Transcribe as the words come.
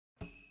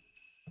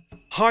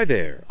Hi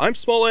there, I'm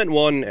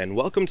SmallAnt1 and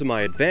welcome to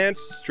my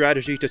advanced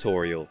strategy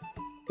tutorial.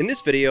 In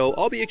this video,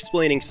 I'll be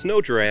explaining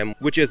Snow Dram,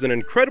 which is an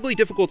incredibly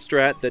difficult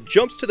strat that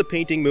jumps to the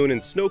painting moon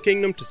in Snow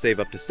Kingdom to save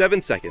up to 7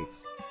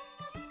 seconds.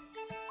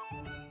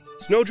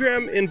 Snow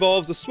Dram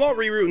involves a small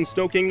reroute in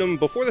Snow Kingdom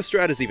before the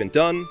strat is even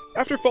done.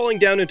 After falling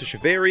down into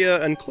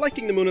Shiveria and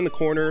collecting the moon in the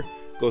corner,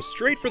 go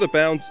straight for the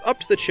bounce up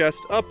to the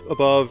chest up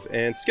above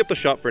and skip the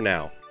shop for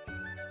now.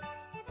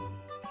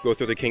 Go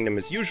through the kingdom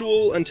as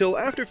usual until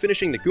after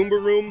finishing the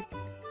Goomba room.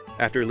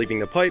 After leaving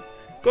the pipe,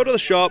 go to the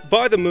shop,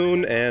 buy the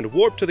moon, and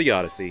warp to the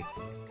Odyssey.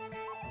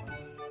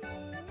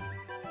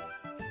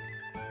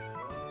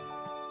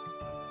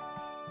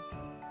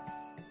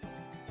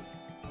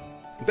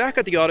 Back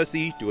at the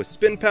Odyssey, do a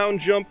spin pound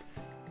jump,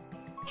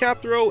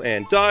 cap throw,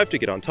 and dive to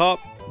get on top.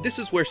 This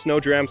is where Snow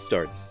Dram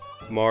starts.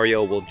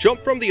 Mario will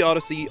jump from the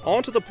Odyssey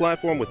onto the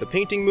platform with the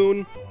painting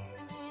moon.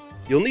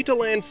 You'll need to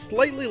land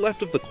slightly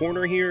left of the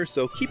corner here,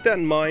 so keep that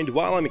in mind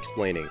while I'm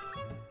explaining.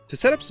 To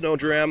set up Snow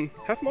Dram,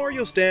 have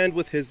Mario stand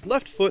with his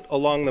left foot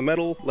along the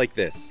metal like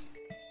this.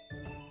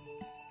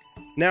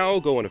 Now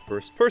go into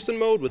first person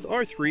mode with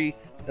R3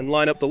 and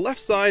line up the left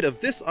side of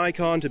this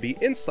icon to be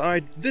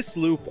inside this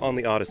loop on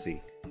the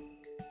Odyssey.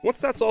 Once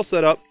that's all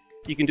set up,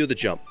 you can do the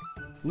jump.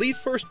 Leave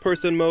first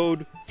person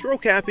mode, throw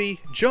Cappy,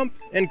 jump,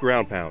 and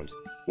ground pound.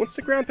 Once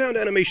the ground pound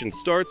animation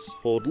starts,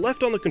 hold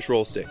left on the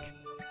control stick.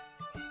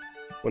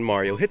 When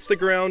Mario hits the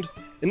ground,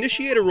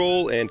 initiate a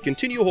roll and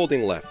continue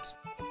holding left.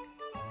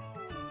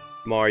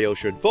 Mario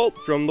should vault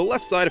from the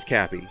left side of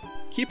Cappy.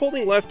 Keep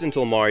holding left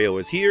until Mario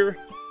is here,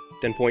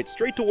 then point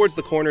straight towards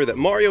the corner that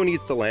Mario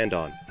needs to land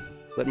on.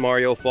 Let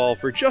Mario fall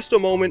for just a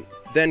moment,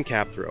 then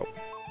cap throw.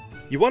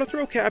 You want to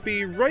throw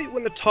Cappy right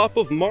when the top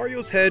of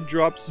Mario's head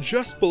drops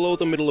just below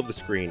the middle of the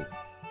screen.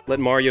 Let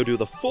Mario do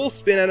the full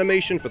spin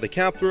animation for the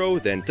cap throw,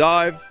 then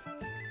dive.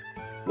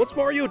 Once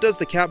Mario does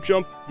the cap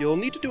jump, you'll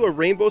need to do a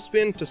rainbow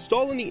spin to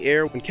stall in the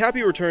air when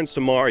Cappy returns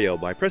to Mario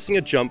by pressing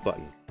a jump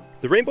button.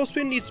 The rainbow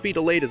spin needs to be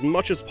delayed as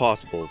much as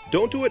possible.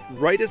 Don't do it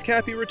right as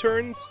Cappy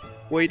returns.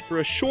 Wait for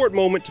a short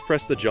moment to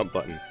press the jump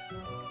button.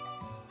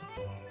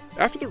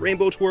 After the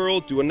rainbow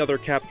twirl, do another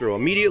cap throw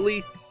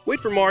immediately.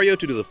 Wait for Mario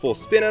to do the full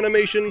spin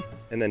animation,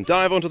 and then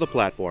dive onto the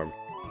platform.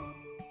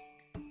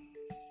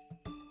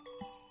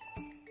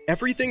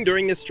 Everything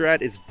during this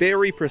strat is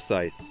very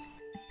precise.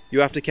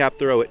 You have to cap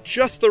throw at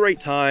just the right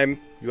time,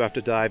 you have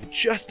to dive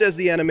just as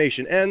the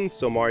animation ends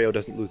so Mario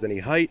doesn't lose any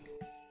height.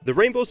 The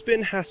rainbow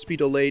spin has to be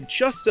delayed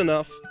just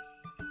enough.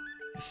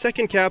 The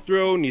second cap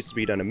throw needs to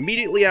be done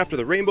immediately after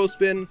the rainbow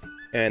spin,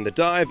 and the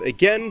dive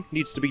again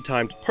needs to be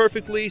timed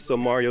perfectly so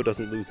Mario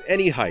doesn't lose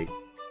any height.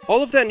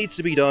 All of that needs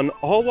to be done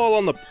all while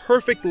on the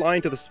perfect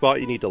line to the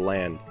spot you need to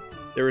land.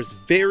 There is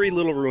very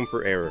little room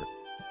for error.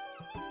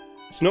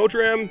 Snow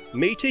Dram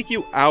may take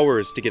you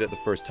hours to get it the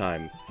first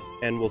time,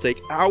 and will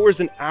take hours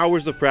and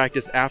hours of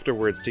practice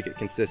afterwards to get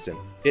consistent.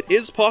 It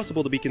is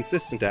possible to be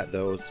consistent at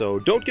though, so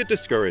don't get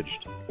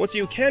discouraged. Once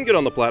you can get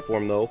on the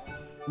platform though,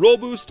 roll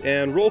boost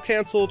and roll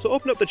cancel to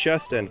open up the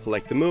chest and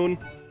collect the moon.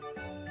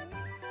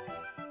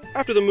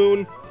 After the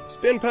moon,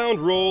 spin pound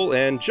roll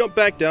and jump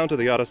back down to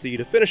the Odyssey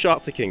to finish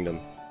off the kingdom.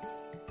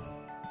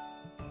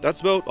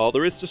 That's about all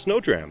there is to Snow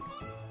Dram.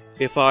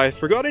 If I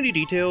forgot any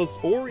details,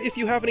 or if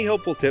you have any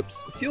helpful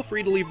tips, feel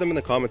free to leave them in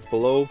the comments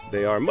below.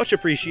 They are much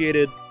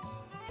appreciated.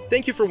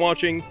 Thank you for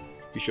watching,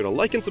 be sure to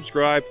like and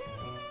subscribe.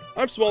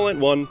 I'm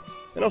SmallAnt1,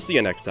 and I'll see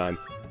you next time.